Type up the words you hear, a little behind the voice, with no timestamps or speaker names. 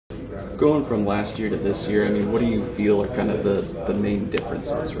Going from last year to this year, I mean, what do you feel are kind of the main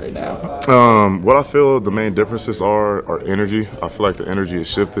differences right now? What I feel the main differences are energy. I feel like the energy has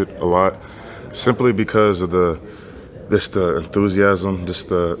shifted a lot, simply because of the enthusiasm,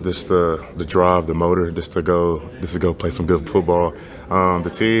 the drive, the motor, just to go play some good football.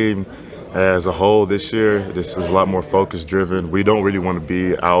 The team as a whole this year, this is a lot more focus driven. We don't really want to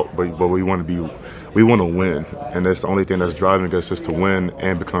be out, but we want to win, and that's the only thing that's driving us, is to win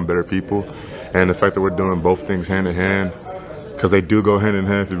and become better people. And the fact that we're doing both things hand in hand, because they do go hand in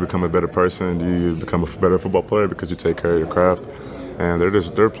hand. If you become a better person, you become a better football player because you take care of your craft. And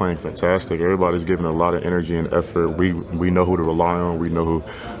they're playing fantastic. Everybody's giving a lot of energy and effort. We know who to rely on. We know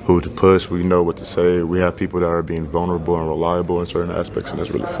who to push. We know what to say. We have people that are being vulnerable and reliable in certain aspects, and that's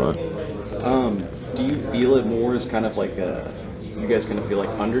really fun. Do you feel it more as kind of like you guys kind of feel like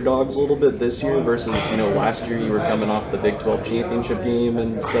underdogs a little bit this year versus, last year you were coming off the Big 12 championship game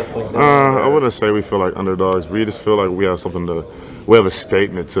and stuff like that? I wouldn't say we feel like underdogs. We just feel like we have a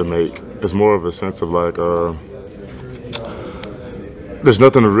statement to make. It's more of a sense of like, there's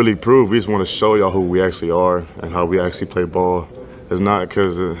nothing to really prove. We just want to show y'all who we actually are and how we actually play ball. It's not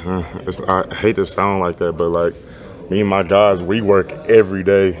because I hate to sound like that, but like me and my guys, we work every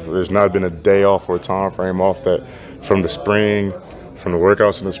day. There's not been a day off or a time frame off that from the spring, from the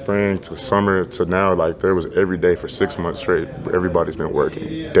workouts in the spring to summer to now. Like there was every day for 6 months straight. Everybody's been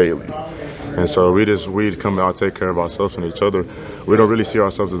working daily. And so we come out, take care of ourselves and each other. We don't really see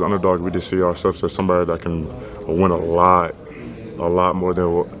ourselves as underdogs. We just see ourselves as somebody that can win a lot more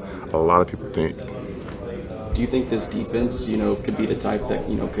than what a lot of people think. Do you think this defense, could be the type that,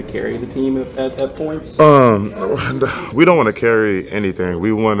 could carry the team at points? We don't want to carry anything.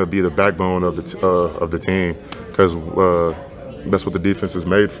 We want to be the backbone of the team, because that's what the defense is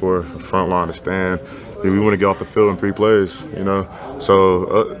made for, front line to stand. We want to get off the field in 3 plays,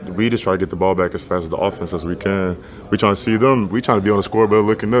 So we just try to get the ball back as fast as the offense as we can. We trying to see them. We trying to be on the scoreboard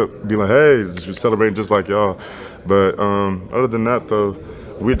looking up, be like, hey, celebrating just like y'all. But other than that, though,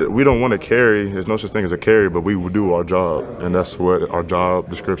 we don't want to carry. There's no such thing as a carry, but we will do our job, and that's what our job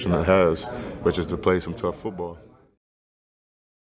description has, which is to play some tough football.